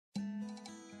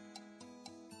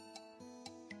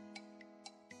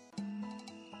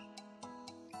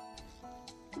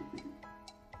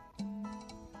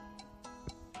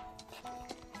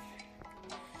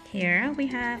Here we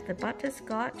have the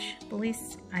butterscotch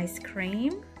bliss ice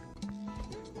cream.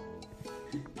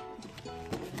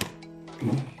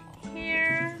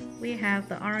 Here we have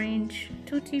the orange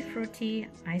tutti frutti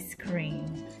ice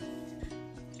cream.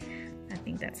 I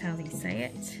think that's how they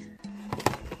say it.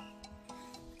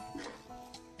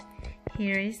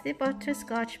 Here is the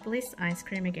butterscotch bliss ice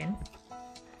cream again.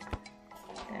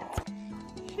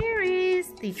 Here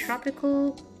is the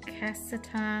tropical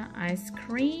cassata ice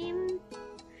cream.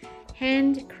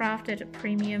 Handcrafted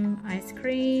premium ice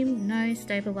cream, no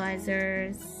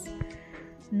stabilizers,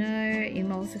 no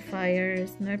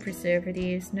emulsifiers, no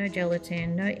preservatives, no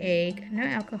gelatin, no egg, no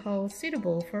alcohol,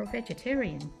 suitable for a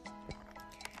vegetarian.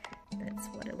 That's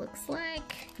what it looks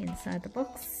like inside the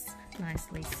box,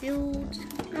 nicely sealed.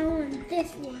 I want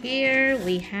this one. Here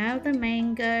we have the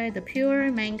mango, the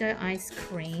pure mango ice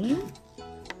cream.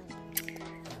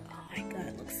 Oh my god,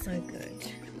 it looks so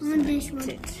good. I want this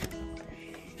one.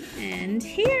 And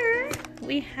here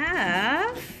we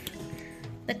have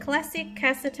the classic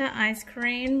cassata ice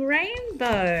cream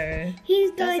rainbow.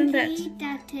 He's going to eat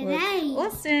that today.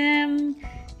 Awesome.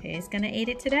 Who's going to eat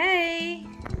it today?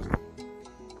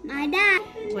 My dad.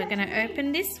 We're going to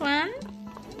open this one.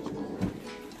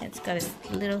 It's got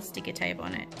a little sticker tape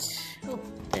on it. Oh,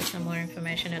 there's some more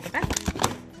information at the back.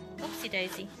 Oopsie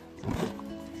daisy.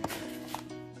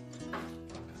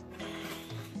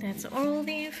 That's all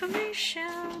the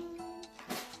information.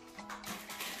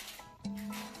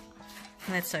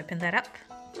 Let's open that up.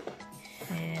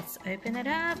 Let's open it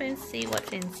up and see what's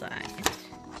inside.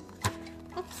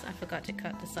 Oops, I forgot to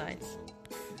cut the sides.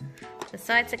 The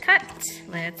sides are cut.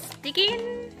 Let's dig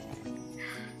in.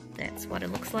 That's what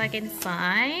it looks like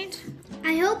inside.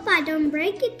 I hope I don't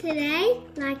break it today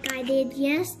like I did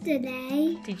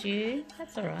yesterday. Did you?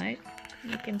 That's alright.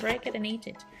 You can break it and eat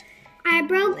it. I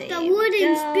broke the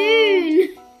wooden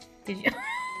spoon. Did you?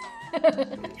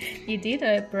 You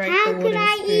did break How the wooden spoon.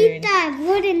 How could I eat that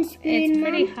wooden spoon? It's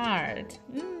pretty hard.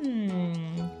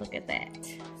 Look at that.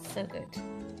 So good.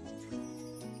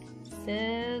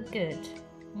 So good.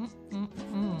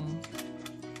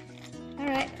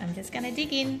 Alright, I'm just gonna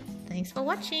dig in. Thanks for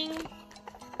watching.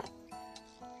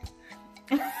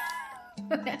 I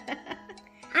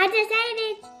just ate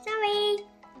it.